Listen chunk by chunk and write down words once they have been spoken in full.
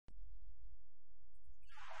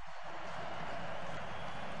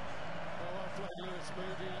Lewis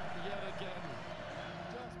Moody yet again.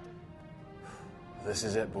 This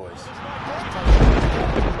is it, boys.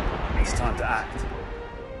 It's time to act.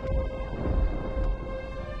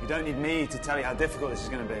 You don't need me to tell you how difficult this is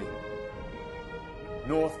going to be.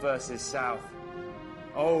 North versus South.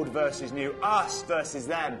 Old versus new. Us versus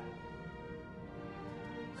them.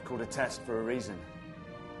 It's called a test for a reason.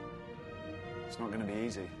 It's not going to be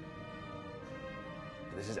easy.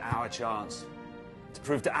 But this is our chance to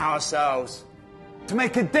prove to ourselves, to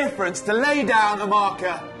make a difference, to lay down the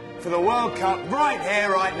marker for the World Cup right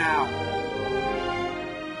here, right now.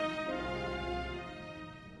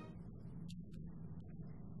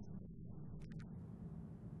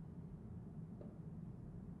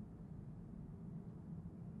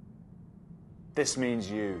 This means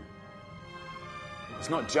you. It's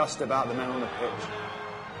not just about the men on the pitch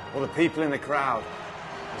or the people in the crowd.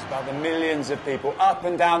 It's about the millions of people up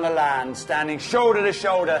and down the land, standing shoulder to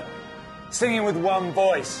shoulder, singing with one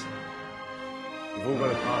voice. You've all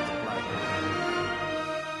got a part to play.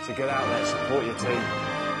 So get out there, support your team,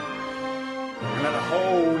 and let the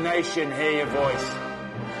whole nation hear your voice.